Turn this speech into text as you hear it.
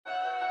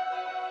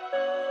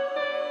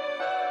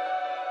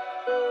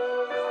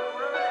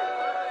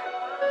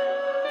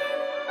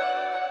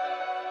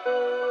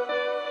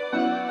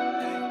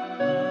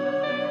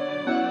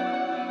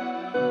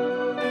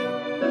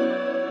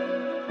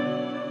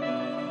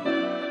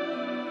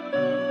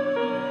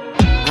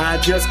I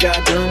just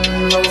got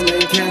done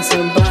rolling, can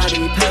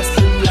somebody pass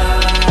the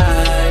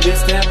light?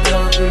 It's that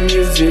blunt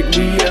music,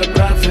 we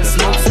about to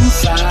smoke some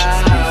fire.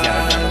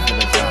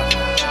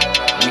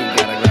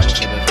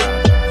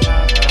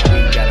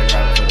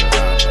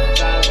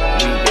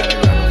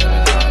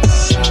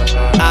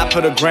 I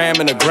put a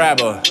gram in a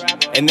grabber,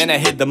 and then I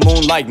hit the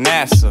moon like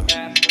NASA.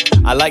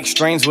 I like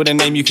strains with a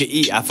name you can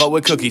eat. I fuck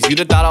with cookies. You'd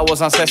have thought I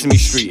was on Sesame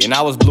Street, and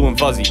I was blue and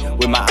fuzzy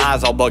with my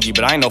eyes all buggy,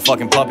 but I ain't no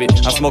fucking puppet.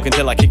 I'm smoking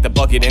till I kick the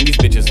bucket, and these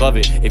bitches love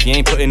it. If you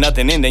ain't putting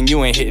nothing in, then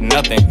you ain't hitting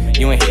nothing.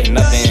 You ain't hitting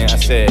nothing. I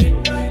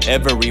said,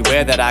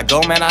 everywhere that I go,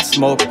 man, I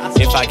smoke.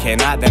 If I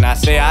cannot, then I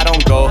say I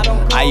don't go.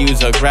 I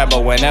use a grabber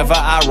whenever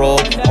I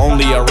roll.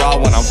 Only a raw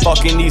when I'm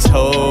fucking these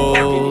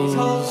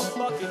hoes.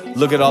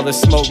 Look at all this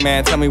smoke,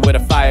 man, tell me where the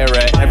fire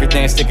at.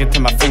 Everything sticking to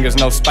my fingers,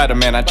 no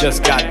Spider-Man. I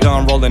just got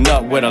done rolling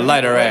up with a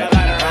lighter at.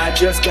 I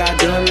just got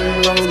done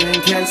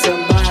rolling, can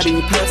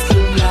somebody pass the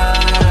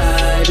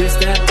light? It's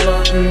that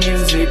blunt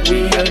music,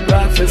 we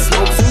about to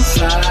smoke some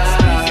fire.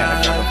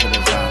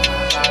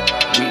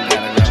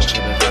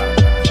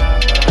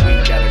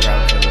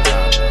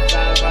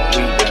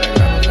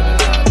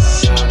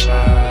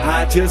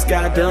 I just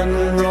got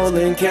done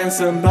rolling, can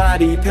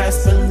somebody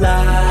pass the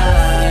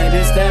light?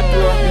 It's that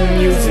blunt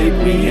music,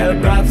 we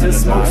about to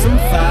smoke some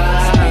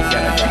fire.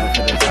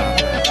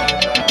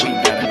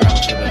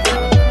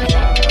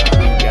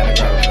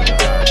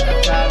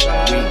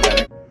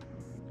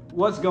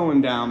 What's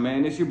going down,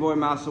 man? It's your boy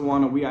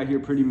Masawana. We out here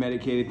pretty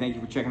medicated. Thank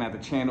you for checking out the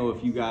channel.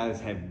 If you guys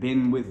have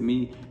been with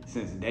me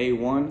since day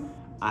one,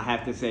 I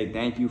have to say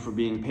thank you for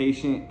being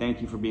patient.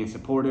 Thank you for being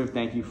supportive.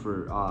 Thank you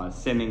for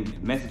sending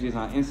messages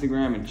on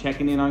Instagram and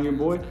checking in on your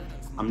boy.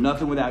 I'm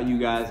nothing without you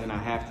guys, and I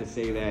have to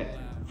say that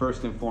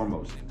first and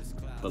foremost.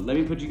 But let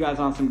me put you guys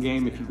on some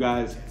game. If you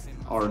guys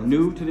are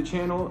new to the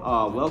channel,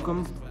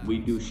 welcome. We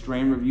do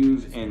strain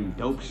reviews and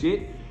dope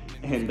shit.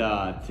 And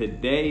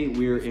today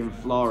we're in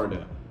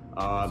Florida.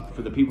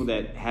 For the people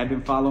that have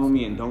been following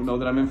me and don't know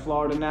that I'm in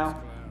Florida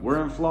now,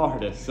 we're in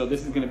Florida. So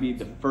this is gonna be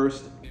the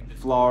first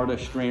Florida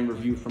strain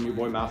review from your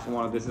boy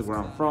Masawana. This is where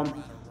I'm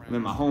from. I'm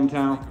in my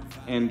hometown,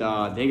 and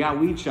they got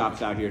weed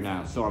shops out here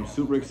now. So I'm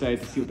super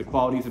excited to see what the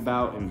quality's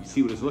about and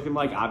see what it's looking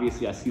like.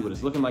 Obviously, I see what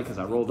it's looking like because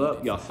I rolled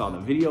up. Y'all saw the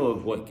video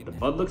of what the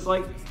bud looks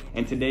like.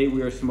 And today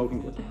we are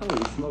smoking, what the hell are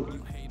we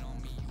smoking?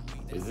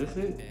 Is this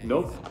it?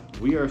 Nope.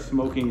 We are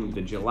smoking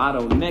the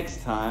gelato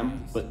next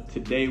time, but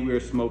today we are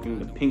smoking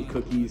the pink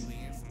cookies.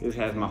 This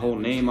has my whole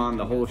name on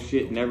the whole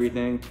shit and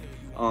everything.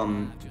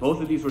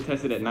 Both of these were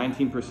tested at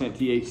 19%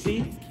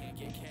 THC.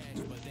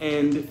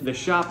 And the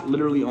shop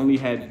literally only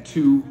had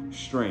 2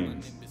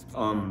 strains.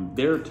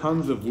 There are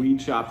tons of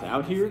weed shops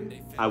out here.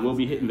 I will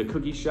be hitting the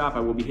cookie shop. I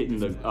will be hitting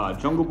the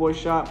Jungle Boy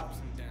shop,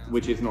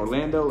 which is in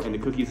Orlando, and the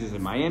cookies is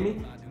in Miami.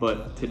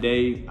 But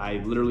today, I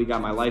literally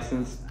got my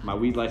license, my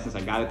weed license.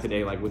 I got it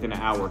today, like within an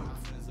hour.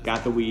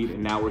 Got the weed,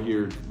 and now we're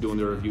here doing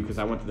the review because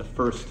I went to the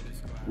first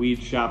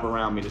weed shop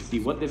around me to see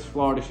what this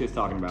Florida shit's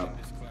talking about.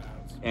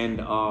 And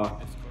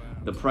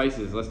the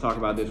prices, let's talk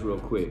about this real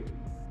quick.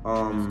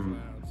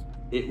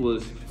 It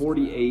was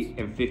 $48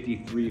 and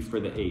 $53 for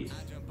the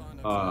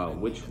 8th.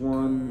 Which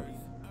one?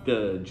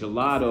 The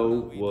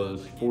gelato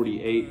was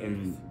 $48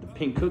 and the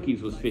pink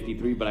cookies was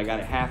 $53, but I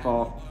got it half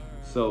off.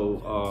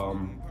 So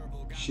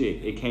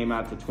shit, it came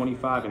out to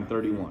 $25 and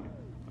 $31.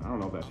 I don't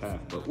know if that's half,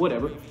 but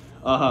whatever.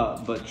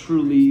 But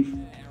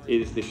Trulieve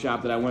is the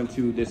shop that I went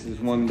to. This is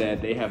one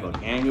that they have a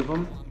gang of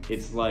them.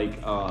 It's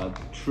like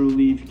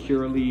Trulieve,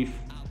 Curaleaf,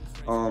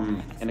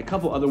 and a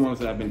couple other ones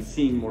that I've been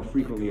seeing more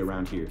frequently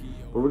around here.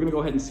 But we're gonna go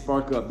ahead and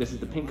spark up. This is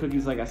the pink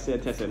cookies, like I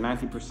said, tested at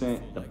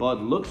 19%. The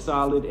bud looks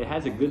solid. It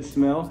has a good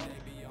smell,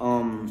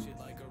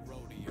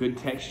 good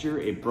texture.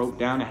 It broke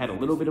down. It had a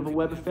little bit of a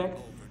web effect.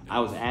 I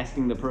was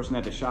asking the person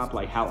at the shop,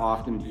 like, how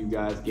often do you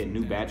guys get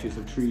new batches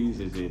of trees?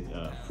 Is it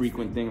a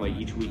frequent thing? Like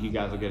each week you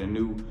guys will get a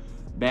new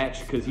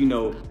batch? Because you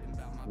know,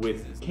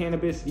 with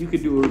cannabis, you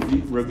could do a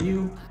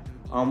review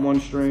on one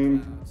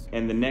strain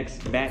and the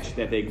next batch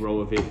that they grow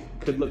of it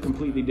could look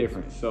completely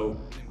different. So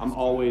I'm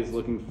always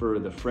looking for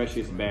the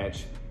freshest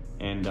batch.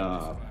 And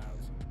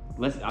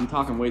I'm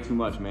talking way too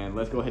much, man.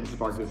 Let's go ahead and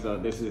spark this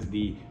up. This is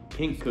the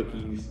Pink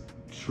Cookies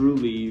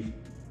Trulieve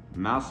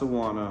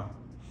Masawana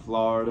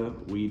Florida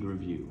weed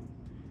review.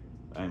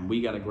 And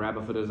we got a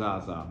grabber for the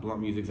Zaza. Blunt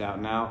music's out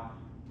now.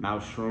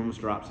 Mouse Shrooms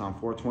drops on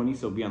 4/20,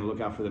 so be on the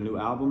lookout for the new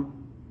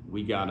album.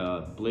 We got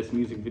a Bliss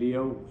music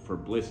video for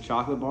Bliss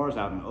chocolate bars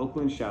out in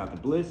Oakland. Shout out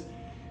to Bliss.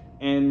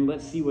 And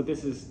let's see what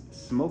this is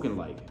smoking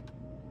like.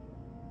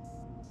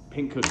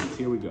 Pink cookies,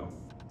 here we go.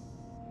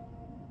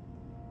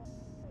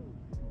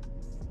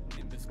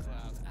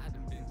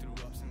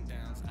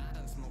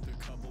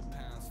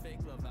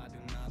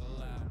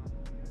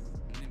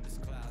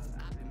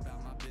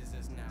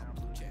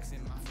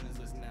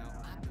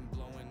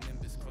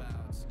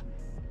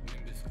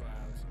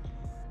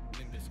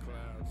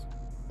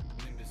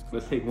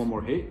 Let's take one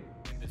more hit.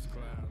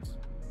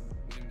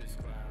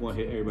 One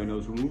hit, everybody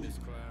knows the rules.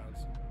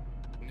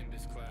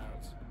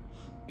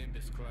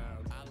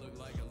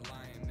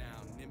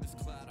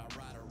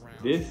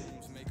 This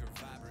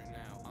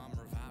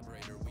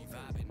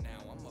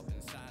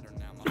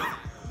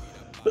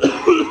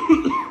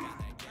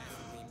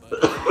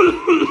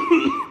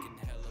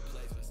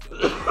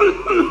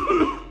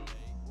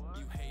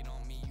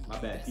My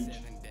bad, Peach.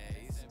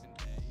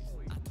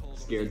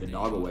 Scared the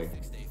dog away.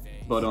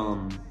 But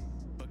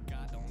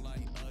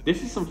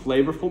this is some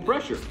flavorful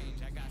pressure.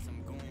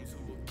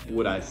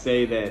 Would I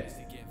say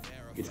that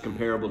it's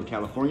comparable to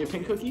California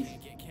pink cookies?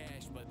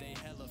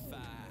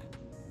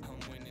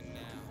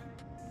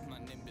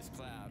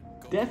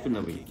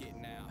 Definitely.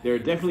 There are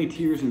definitely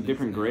tiers and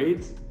different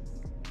grades.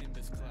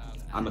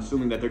 I'm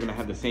assuming that they're gonna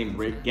have the same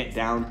get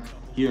down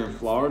here in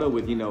Florida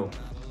with, you know,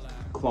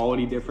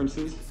 quality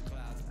differences.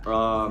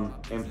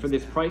 And for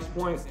this price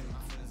point,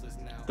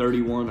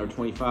 31 or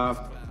 25,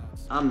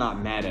 I'm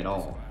not mad at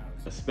all,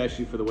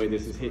 especially for the way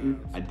this is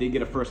hitting. I did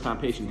get a first-time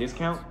patient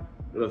discount.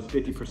 It was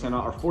 50%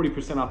 off or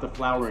 40% off the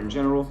flower in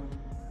general.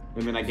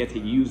 And then I get to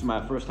use my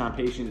first-time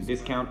patient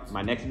discount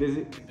my next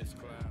visit.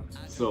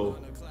 So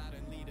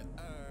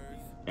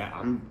yeah,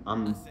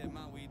 I'm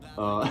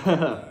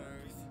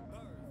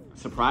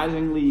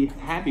surprisingly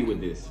happy with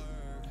this.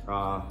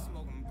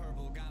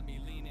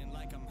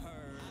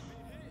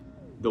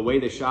 The way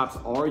the shops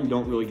are, you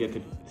don't really get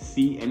to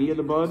see any of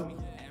the bud,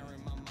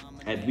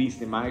 at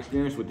least in my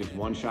experience with this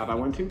one shop I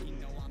went to.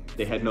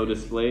 They had no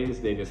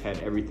displays, they just had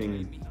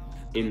everything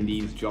in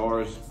these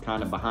jars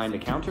kind of behind the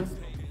counter.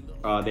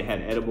 They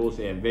had edibles,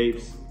 they had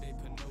vapes,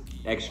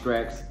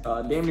 extracts,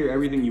 damn near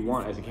everything you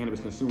want as a cannabis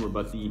consumer,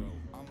 but the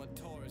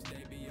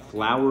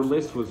flower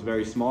list was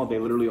very small. They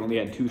literally only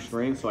had 2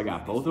 strains, so I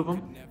got both of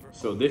them.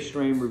 So this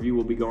strain review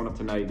will be going up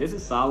tonight. This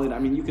is solid. I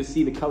mean, you can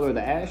see the color of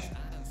the ash.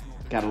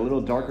 Got a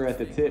little darker at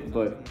the tip,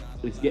 but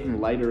it's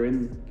getting lighter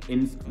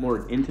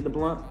more into the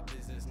blunt.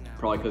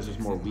 Probably because there's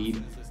more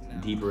weed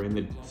deeper in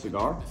the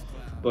cigar.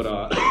 But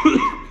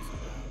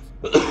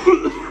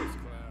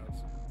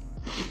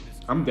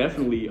I'm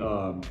definitely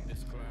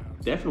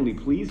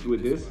pleased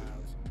with this.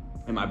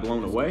 Am I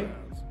blown away?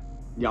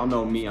 Y'all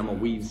know me, I'm a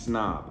weed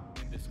snob.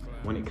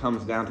 When it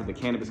comes down to the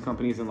cannabis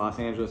companies in Los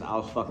Angeles, I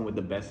was fucking with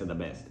the best of the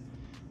best.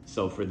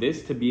 So for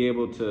this to be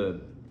able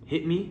to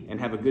hit me and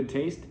have a good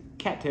taste,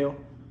 cattail.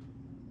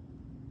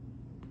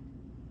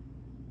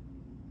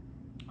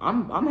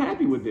 I'm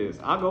happy with this.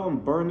 I'll go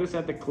and burn this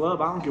at the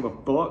club. I don't give a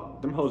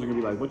fuck. Them hoes are gonna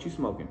be like, what you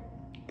smoking?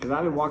 Because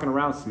I've been walking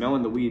around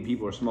smelling the weed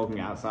people are smoking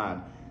outside.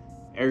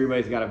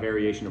 Everybody's got a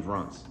variation of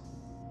runts.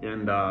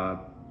 And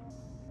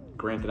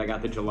granted, I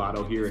got the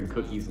gelato here, and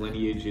Cookie's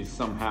lineage is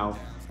somehow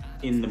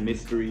in the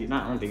mystery.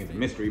 I don't think it's a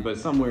mystery, but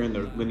somewhere in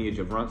the lineage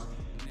of runts.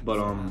 But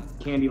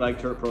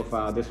candy-like terp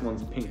profile. This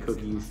one's pink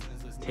cookies,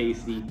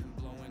 tasty.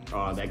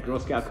 That Girl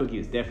Scout cookie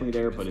is definitely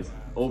there, but it's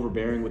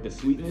overbearing with the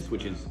sweetness,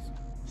 which is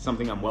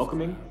something I'm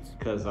welcoming,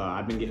 because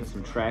I've been getting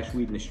some trash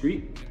weed in the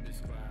street.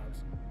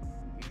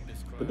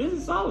 But this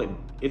is solid.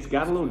 It's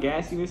got a little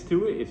gassiness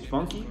to it. It's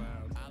funky.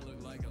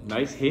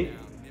 Nice hit.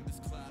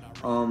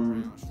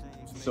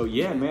 So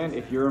yeah, man,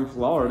 if you're in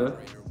Florida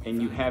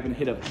and you haven't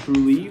hit up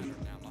Trulieve,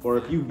 or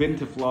if you've been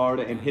to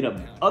Florida and hit up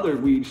other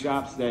weed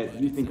shops that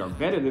you think are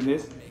better than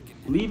this,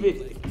 leave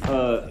it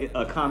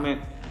a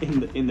comment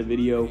in the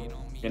video,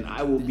 and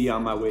I will be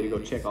on my way to go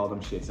check all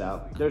them shits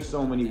out. There's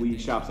so many weed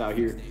shops out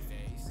here.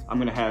 I'm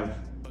gonna have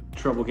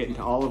trouble getting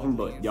to all of them,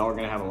 but y'all are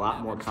gonna have a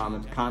lot more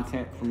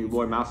content from your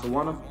boy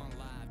Mousewana,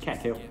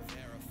 cattail.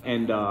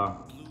 And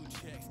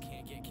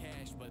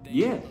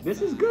yeah,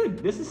 this is good.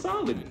 This is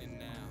solid.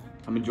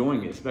 I'm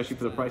enjoying it, especially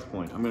for the price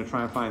point. I'm gonna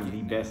try and find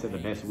the best of the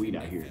best weed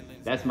out here.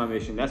 That's my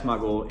mission, that's my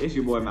goal. It's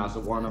your boy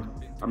Mousewana.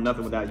 I'm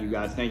nothing without you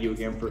guys. Thank you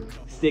again for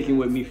sticking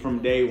with me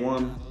from day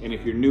one. And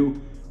if you're new,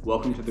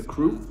 welcome to the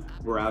crew.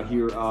 We're out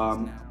here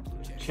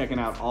checking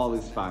out all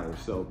this fire.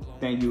 So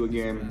thank you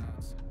again.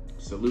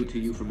 Salute to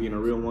you for being a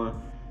real one.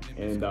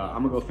 And I'm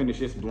gonna go finish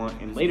this blunt.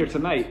 And later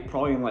tonight,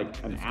 probably in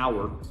like an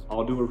hour,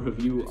 I'll do a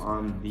review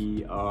on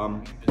the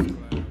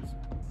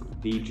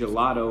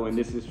gelato. And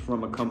this is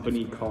from a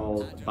company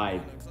called by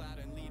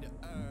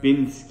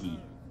Binsky.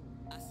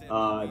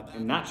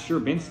 I'm not sure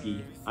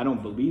Binsky. I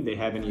don't believe they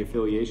have any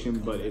affiliation,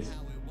 but it's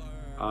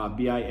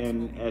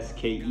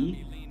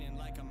B-I-N-S-K-E.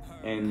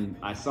 And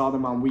I saw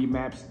them on Weed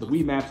Maps. The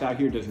Weed Maps out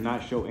here does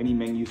not show any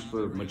menus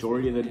for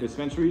majority of the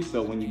dispensaries,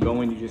 so when you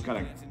go in, you just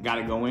gotta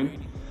go in.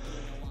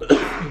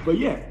 But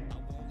yeah,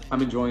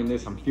 I'm enjoying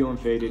this. I'm feeling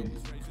faded.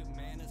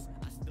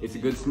 It's a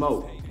good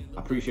smoke. I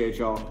appreciate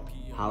y'all.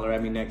 Holler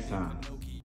at me next time.